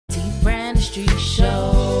TBrandistry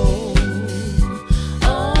show.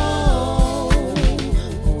 Oh,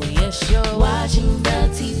 yes, you're watching the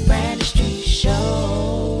TBrandistry show.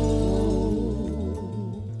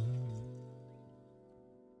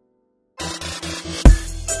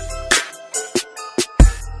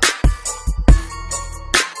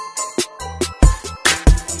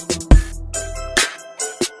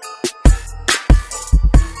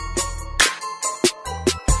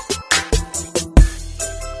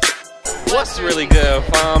 What's really good,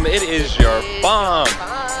 fam? It is your fam.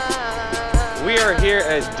 We are here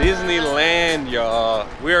at Disneyland, y'all.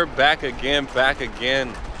 We are back again, back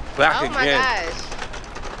again. Oh my gosh.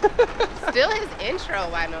 Still his intro,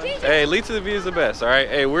 why not? Hey, lead to the view is the best, all right?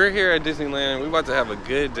 Hey, we're here at Disneyland. We're about to have a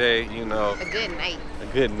good day, you know. A good night. A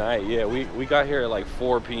good night, yeah. We got here at like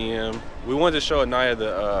 4 p.m. We wanted to show Aniya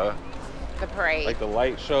the parade. like the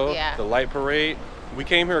light show, yeah. The light parade. We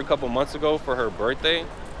came here a couple months ago for her birthday.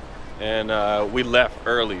 And we left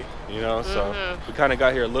early, you know, so we kind of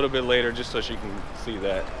got here a little bit later just so she can see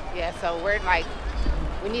that. Yeah, so we're like,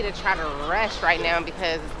 we need to try to rush right now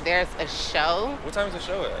because there's a show. What time is the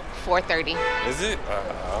show at? 4:30. Is it?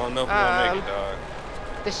 I don't know if we're gonna make it,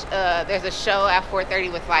 dog. There's a show at 4:30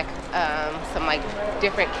 with like some like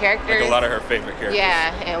different characters. Like a lot of her favorite characters.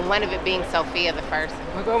 Yeah, and one of it being Sophia the first.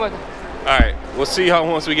 Oh my God. All right, we'll see how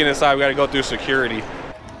once we get inside. We gotta go through security.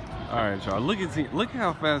 All right, y'all, look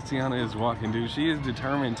how fast Tiana is walking, dude. She is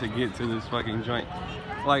determined to get to this fucking joint.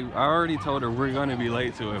 Like, I already told her we're gonna be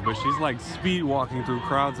late to it, but she's like speed walking through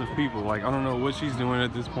crowds of people. Like, I don't know what she's doing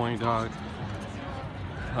at this point, dog.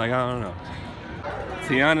 Like, I don't know.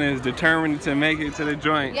 Tiana is determined to make it to the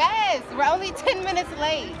joint. Yes, we're only 10 minutes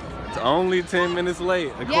late. It's only 10 minutes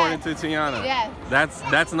late, according to Tiana. Yes.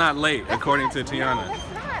 That's not late, according to Tiana. No,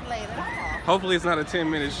 it's not late at all. Hopefully it's not a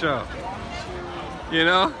 10-minute show. You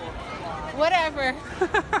know? Whatever.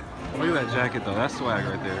 Look at that jacket though, that's swag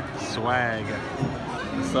right there. Swag.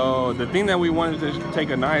 So the thing that we wanted to take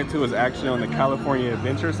Aniya to is actually on the California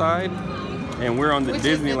Adventure side, and we're on the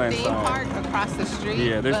Disneyland is the theme side. Park across the street.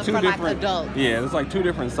 Yeah, there's two different. Like adults. Yeah, there's like 2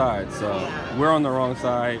 different sides. So we're on the wrong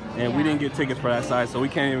side, and we didn't get tickets for that side, so we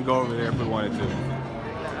can't even go over there if we wanted to.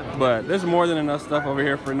 But there's more than enough stuff over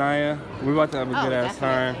here for Aniya. We're about to have a good ass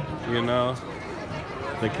time, you know.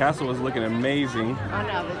 The castle is looking amazing. Oh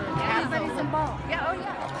no, the castle. Yeah, oh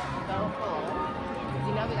yeah. So cool.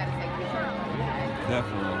 You know we gotta take pictures.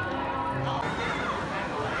 Definitely.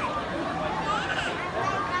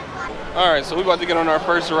 Alright, so we're about to get on our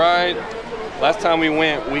first ride. Last time we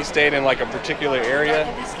went, we stayed in like a particular area.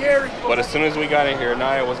 But as soon as we got in here,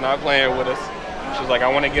 Aniya was not playing with us. She was like, I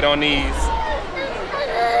want to get on these.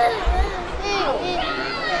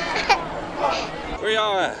 Where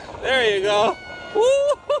y'all at? There you go.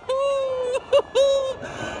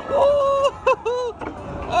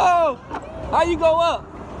 Oh, how you go up?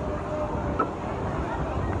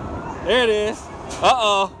 There it is.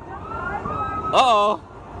 Uh-oh. Uh-oh.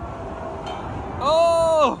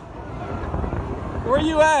 Oh. Where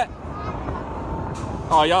you at?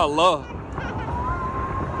 Oh, y'all low.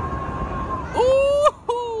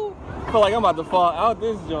 Ooh. I feel like I'm about to fall out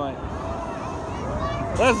this joint.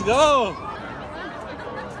 Let's go.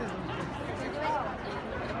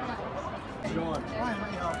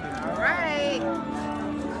 Alright.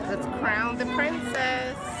 Let's crown the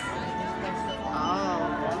princess. Oh,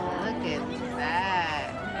 look at that.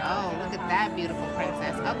 Oh, look at that beautiful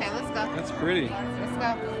princess. Okay, let's go. That's pretty. Let's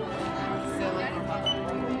go. Silly.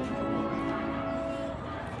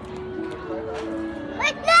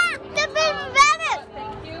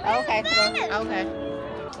 Okay, come on. Okay.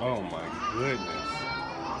 Oh my goodness.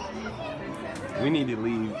 We need to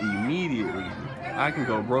leave immediately. I can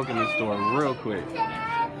go broke in this store real quick.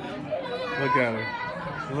 Look at her.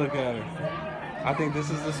 Look at her. I think this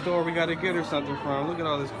is the store we gotta get her something from. Look at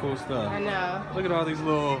all this cool stuff. I know. Look at all these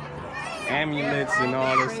little amulets and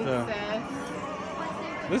all this stuff.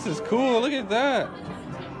 This is cool. Look at that.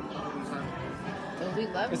 Well, we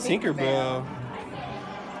love It's Tinkerbell.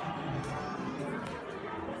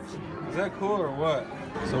 Is that cool or what?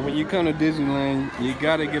 So when you come to Disneyland, you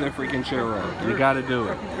gotta get a freaking churro. You gotta do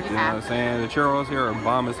it. You know what I'm saying? The churros here are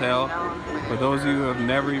bomb as hell. For those of you who have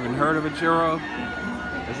never even heard of a churro,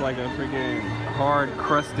 it's like a freaking hard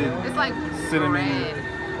crusted it's like cinnamon. Bread.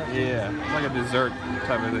 Yeah, it's like a dessert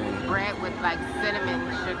type of thing. Bread with like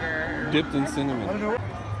cinnamon sugar. Dipped in cinnamon.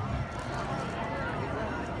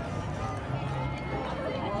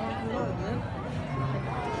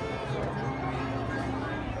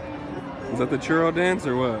 Is that the churro dance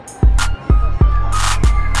or what?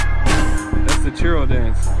 That's the churro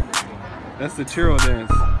dance. That's the churro dance.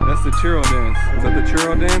 That's the churro dance. Is that the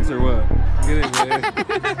churro dance or what? Get it, man.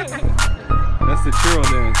 That's the churro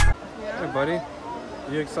dance. Hey, buddy.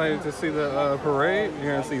 You excited to see the parade?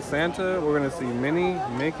 You're gonna see Santa. We're gonna see Minnie,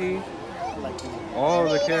 Mickey, all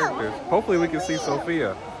of the characters. Hopefully we can see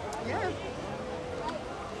Sophia. Yeah.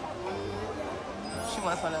 She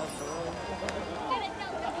wants one of those.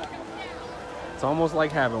 It's almost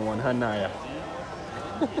like having one, huh, Naya?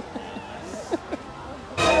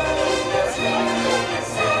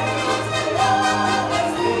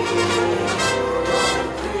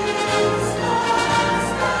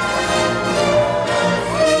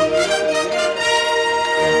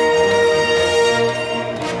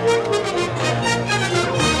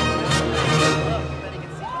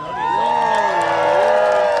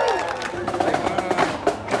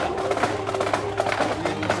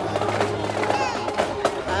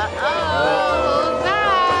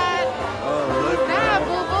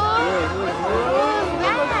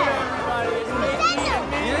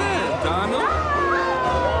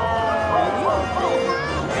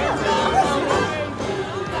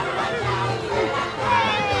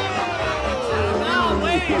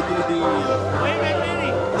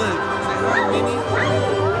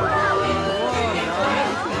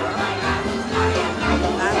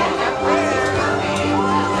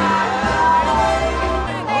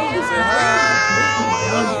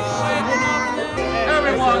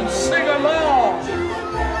 Everyone sing along.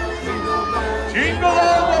 Jingle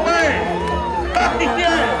all the way.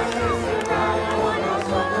 Yes.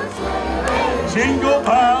 Jingle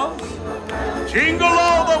bells. Jingle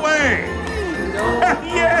all the way.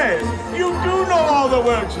 Yes, you do know all the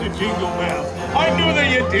words to Jingle Bells. I knew that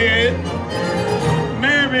you did.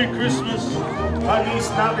 Merry Christmas. Feliz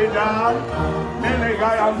Navidad. Mele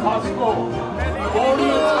Gayan Pasco.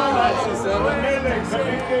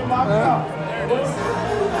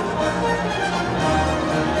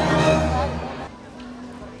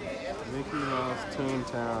 Mickey Mouse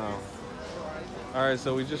Toontown. Alright,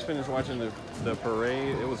 so we just finished watching the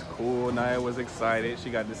parade. It was cool. Naya was excited. She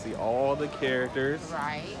got to see all the characters.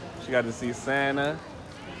 Right. She got to see Santa.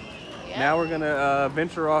 Yep. Now we're gonna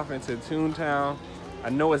venture off into Toontown. I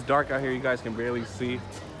know it's dark out here. You guys can barely see.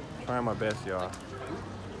 Trying my best, y'all.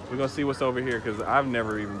 We're gonna see what's over here because I've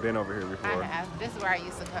never even been over here before. I have. This is where I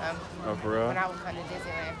used to come. Oh, for real? When I was coming to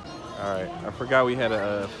Disneyland. All right. I forgot we had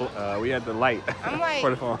we had the light I'm like, for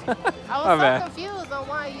the phone. I My was bad. so confused on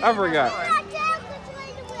why you. I forgot.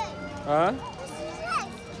 Huh? This is it.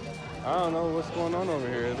 I don't know what's going on over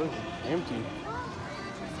here. It looks empty.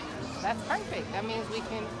 That's perfect. That means we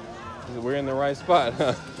can. We're in the right spot.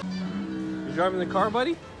 You driving the car,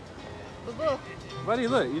 buddy? Boo boo. Buddy,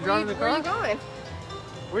 look. You driving the car? Where you going?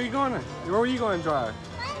 Where you going? Where are you going to drive?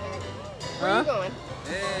 Where you going?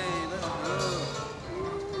 Hey, let's go. This is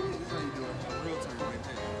how you do a real turn right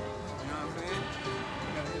there. You know what I'm saying? You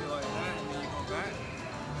gotta hit it like that and then you go back.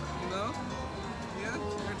 You know? Yeah,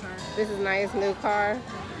 your turn. This is Naya's new car.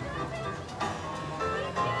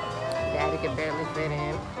 Daddy can barely fit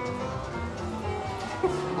in.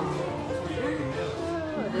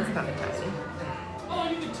 Oh, this is kind of tiny. Oh,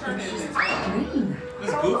 you can turn it in. This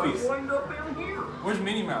is Goofy's. Where's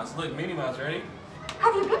Minnie Mouse? Look, Minnie Mouse, ready?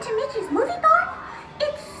 Have you been to Mickey's movie bar?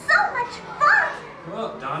 It's so much fun. Come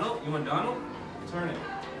up, Donald. You want Donald? Turn it.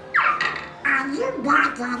 Are you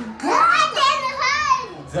back on good?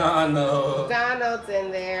 Donald. Donald's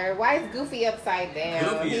in there. Why is Goofy upside down?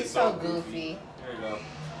 Goofy is He's so so goofy. There you go.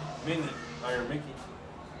 Minnie. Or Mickey.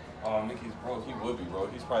 Oh, Mickey's broke. He would be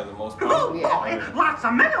broke. He's probably the most broke. Oh boy, lots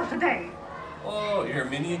of mail today. Oh, you're a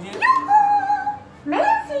Minnie again? Yoo-hoo!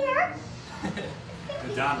 Mail's here.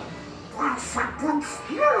 The Donald. There's something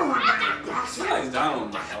true about this. She likes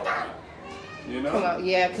Donald. You know? Come on,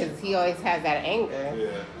 yeah, because he always has that anger.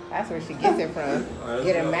 Yeah. That's where she gets it from. Let's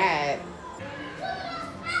Get her go. mad.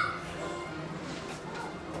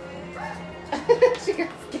 She got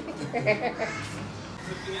scared.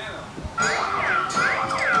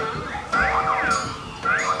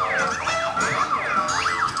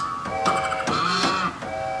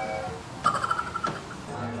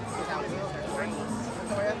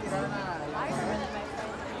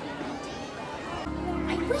 I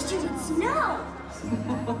wish it would snow.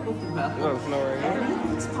 Look, snow right here.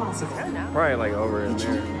 Anything's possible Probably like over in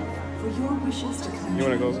there. for your wishes to come You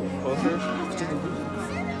want to go closer?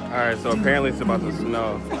 Alright, so apparently it's about to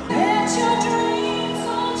snow. Let your dreams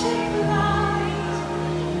all take flight.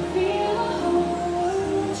 Feel the whole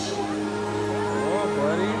world shine. Oh,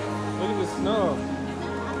 buddy. Look at the snow.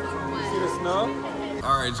 You see the snow?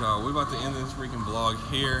 Alright, y'all. We're about to end this freaking vlog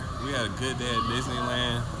here. We had a good day at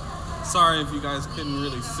Disneyland. Sorry if you guys couldn't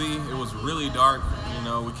really see. It was really dark. You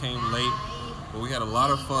know, we came late. But we had a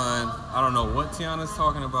lot of fun. I don't know what Tiana's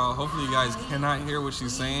talking about. Hopefully you guys cannot hear what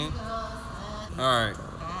she's saying. Alright.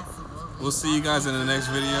 We'll see you guys in the next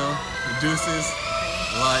video. Deuces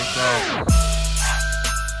like that.